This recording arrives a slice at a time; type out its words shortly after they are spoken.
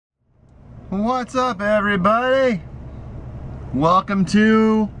What's up, everybody? Welcome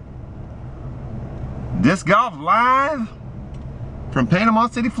to Disc Golf Live from Panama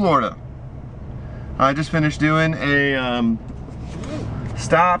City, Florida. I just finished doing a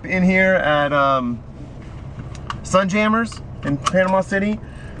stop in here at Sunjammers in Panama City.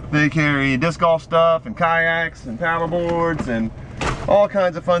 They carry disc golf stuff and kayaks and paddle boards and all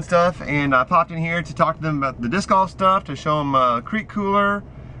kinds of fun stuff. And I popped in here to talk to them about the disc golf stuff, to show them a creek cooler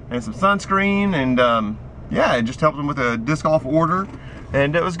and some sunscreen, and yeah, it just helped them with a disc golf order,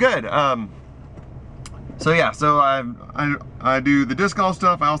 and it was good. So yeah, so I do the disc golf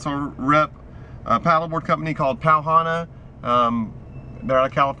stuff. I also rep a paddleboard company called Pauhana. They're out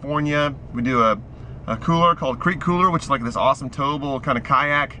of California. We do a cooler called Creek Cooler, which is like this awesome towable kind of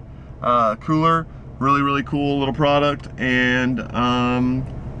kayak cooler. Really cool little product, and in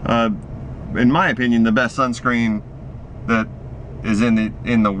my opinion, the best sunscreen that is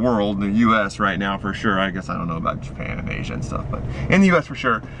in the world, the U.S. right now for sure. I guess I don't know about Japan and Asia and stuff, but in the U.S. for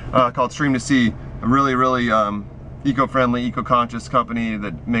sure, called Stream to Sea. A really eco-friendly, eco-conscious company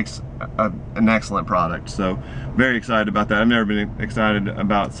that makes an excellent product. So very excited about that. I've never been excited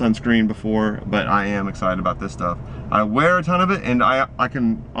about sunscreen before, but I am excited about this stuff. I wear a ton of it, and I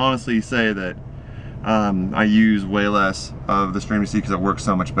can honestly say that I use way less of the Stream to Sea because it works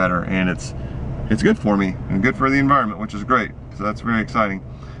so much better, and it's good for me and good for the environment, which is great. So that's very exciting.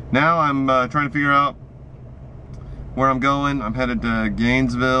 Now I'm trying to figure out where I'm going. I'm headed to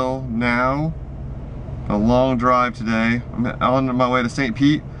Gainesville now. A long drive today. I'm on my way to St.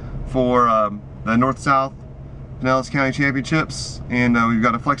 Pete for the North-South Pinellas County Championships, and we've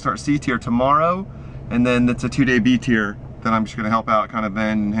got a Flex Start C tier tomorrow, and then it's a 2-day B tier that I'm just going to help out, kind of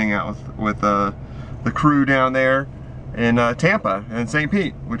vend and hang out with the crew down there in Tampa and St.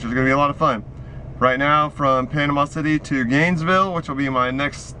 Pete, which is going to be a lot of fun. Right now, from Panama City to Gainesville, which will be my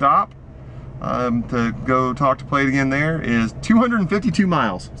next stop to go talk to Plate again there, is 252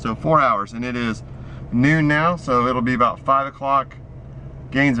 miles, so 4 hours, and it is noon now, so it'll be about 5 o'clock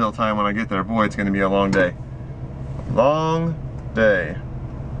Gainesville time when I get there. Boy, it's going to be a long day. Long day.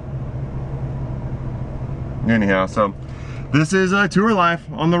 Anyhow, so this is a tour life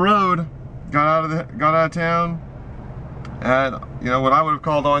on the road. Got out of town at, you know, what I would have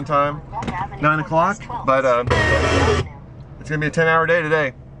called on time, 9 o'clock, but it's gonna be a 10-hour day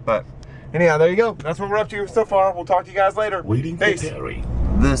today. But anyhow, there you go. That's what we're up to so far. We'll talk to you guys later. Peace.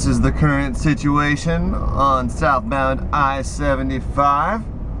 This is the current situation on southbound I-75.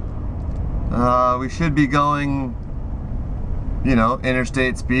 We should be going, you know,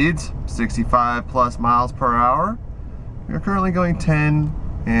 interstate speeds, 65 plus miles per hour. We're currently going 10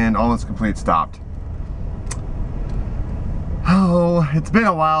 and almost complete stopped. Oh, it's been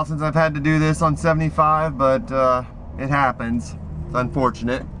a while since I've had to do this on 75, but it happens. It's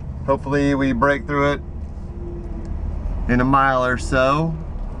unfortunate. Hopefully we break through it in a mile or so.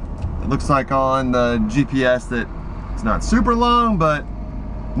 It looks like on the GPS that it's not super long, but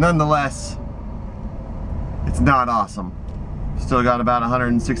nonetheless, it's not awesome. Still got about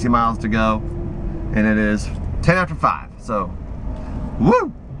 160 miles to go, and it is 10 after 5, so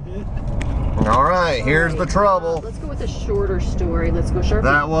woo! All right, here's the trouble. Let's go with a shorter story. Let's go sharp.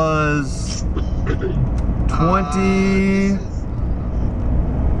 That was 20,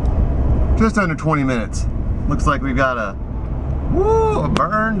 just under 20 minutes. Looks like we've got a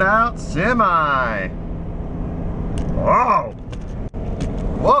burned out semi. Whoa.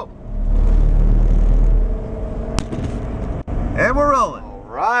 Whoa. And we're rolling. All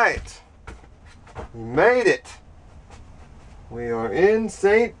right. We made it. We are in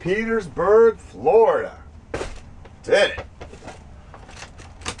St. Petersburg, Florida. Did it.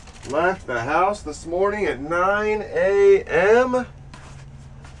 Left the house this morning at 9 a.m.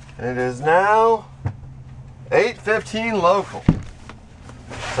 It is now 8:15 local.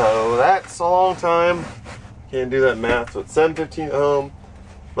 So that's a long time. Can't do that math, so it's 7:15 at home.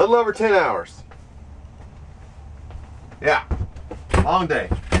 A little over 10 hours. Yeah, long day.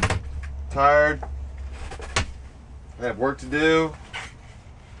 Tired. I have work to do.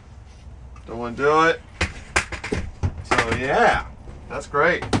 Don't want to do it. So yeah, that's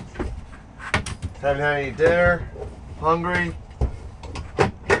great. Haven't had any dinner. Hungry.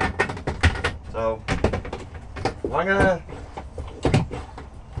 So I'm gonna,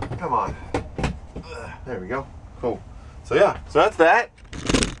 come on. There we go. Cool. So yeah, so that's that.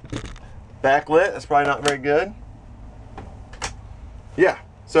 Backlit. That's probably not very good. Yeah.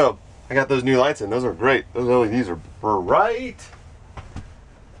 So I got those new lights in. Those are great. Those LEDs are bright.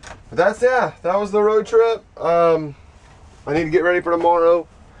 But that's, yeah, that was the road trip. I need to get ready for tomorrow.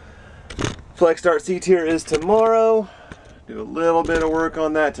 Flex Start C tier is tomorrow. Do a little bit of work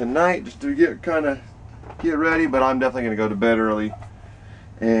on that tonight just to get ready, but I'm definitely gonna go to bed early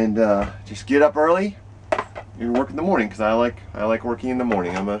and just get up early and work in the morning, because I like working in the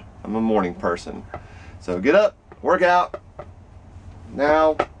morning. I'm a morning person. So get up, work out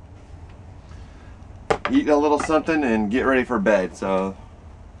now, eat a little something, and get ready for bed. So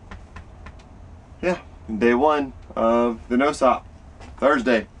yeah, day one of the NOSOP.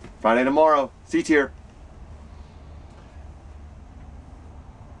 Thursday, Friday tomorrow, C tier.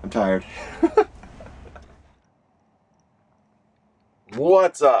 I'm tired.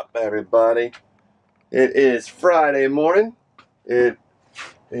 What's up, everybody? It is Friday morning. It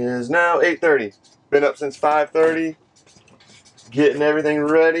is now 8:30. Been up since 5:30, getting everything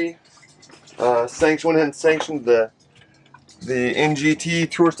ready. Went ahead and sanctioned the NGT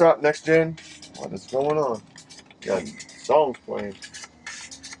Tour Stop Next Gen. What is going on? Got songs playing.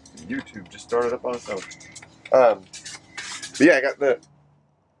 YouTube just started up on its own. But yeah, I got the.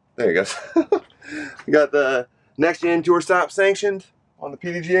 There you go. Got the Next Gen Tour Stop sanctioned on the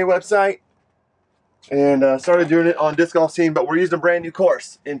PDGA website, and started doing it on Disc Golf Scene. But we're using a brand new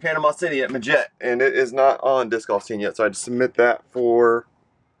course in Panama City at Majet, and it is not on Disc Golf Scene yet. So I had to submit that for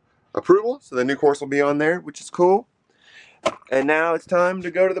approval. So the new course will be on there, which is cool. And now it's time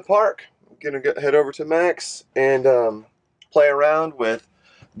to go to the park. I'm gonna head over to Max and play around with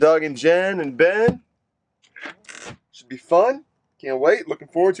Doug and Jen and Ben. Should be fun. Can't wait. Looking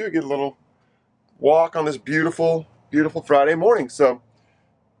forward to it. Get a little walk on this beautiful, beautiful Friday morning. So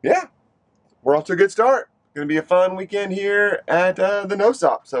yeah, we're off to a good start. Gonna be a fun weekend here at the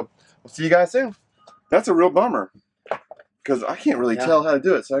NOSOP. So we'll see you guys soon. That's a real bummer, because I can't really tell how to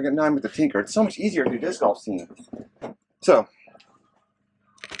do it. So now I'm with the tinker. It's so much easier to do Disc Golf Scene. So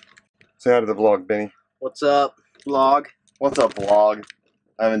say hi to the vlog, Benny. What's up, vlog? What's up, vlog?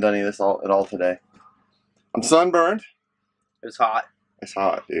 I haven't done any of this at all today. I'm sunburned. It's hot. It's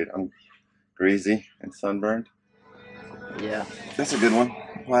hot, dude. I'm greasy and sunburned. Yeah. That's a good one.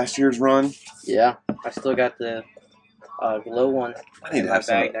 Last year's run. Yeah. I still got the glow one. I need to have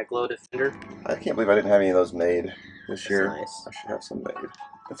bag, some. that glow defender. I can't believe I didn't have any of those made this year. Nice. I should have some made.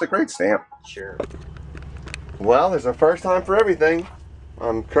 It's a great stamp. Sure. Well, there's a first time for everything.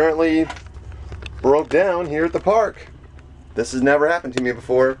 I'm currently broke down here at the park. This has never happened to me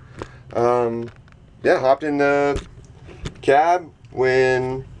before. Yeah, hopped in the cab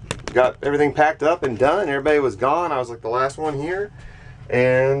when got everything packed up and done. Everybody was gone. I was like the last one here,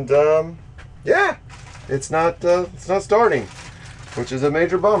 and yeah, it's not starting, which is a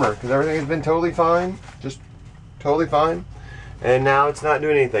major bummer, because everything has been totally fine, just totally fine, and now it's not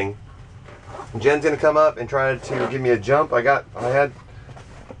doing anything. Jen's gonna come up and try to give me a jump. I had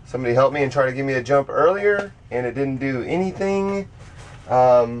somebody help me and try to give me a jump earlier, and it didn't do anything.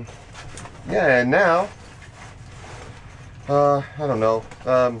 Yeah, and now I don't know.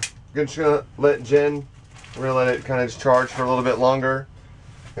 I'm just gonna let Jen, we're gonna let it kind of just charge for a little bit longer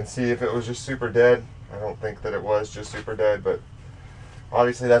and see if it was just super dead. I don't think that it was just super dead, but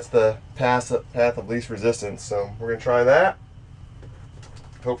obviously that's the path of least resistance. So we're gonna try that.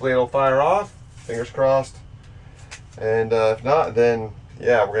 Hopefully it'll fire off. Fingers crossed. And if not, then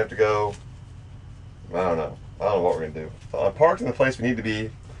yeah, we're gonna have to go. I don't know what we're gonna do. I'm parked in the place we need to be.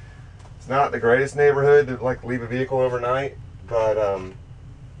 It's not the greatest neighborhood to like leave a vehicle overnight, but I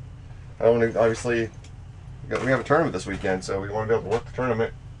don't want to. Obviously, we have a tournament this weekend, so we want to be able to work the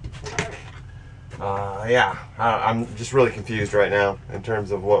tournament. Yeah, I'm just really confused right now in terms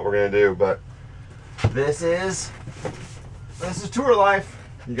of what we're gonna do, but this is tour life.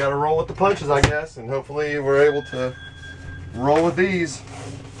 You got to roll with the punches, I guess, and hopefully we're able to roll with these.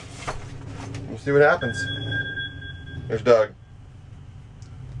 We'll see what happens. There's Doug.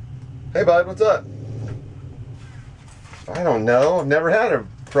 Hey bud, what's up? I don't know. I've never had a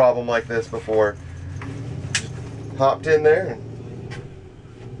problem like this before. Just hopped in there and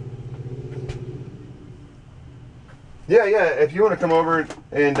yeah, if you want to come over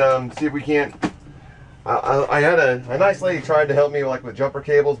and see if we can't. I had a nice lady tried to help me like with jumper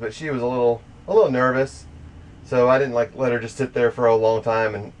cables, but she was a little nervous, so I didn't like let her just sit there for a long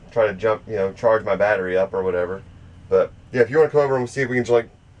time and try to jump, charge my battery up or whatever. But yeah, if you want to come over and see if we can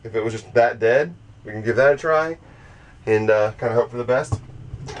if it was just that dead, we can give that a try and kind of hope for the best.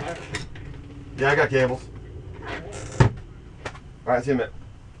 Yeah, I got cables. All right, see you in a minute.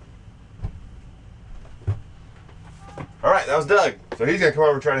 All right, that was Doug. So he's gonna come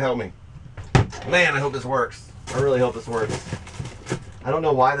over and try to help me. Man, I hope this works. I really hope this works. I don't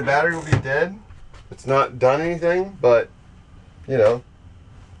know why the battery will be dead. It's not done anything, but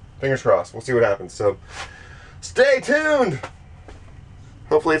fingers crossed. We'll see what happens. So stay tuned.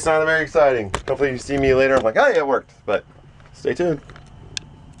 Hopefully it's not very exciting. Hopefully you see me later. I'm like, oh yeah, it worked. But Stay tuned.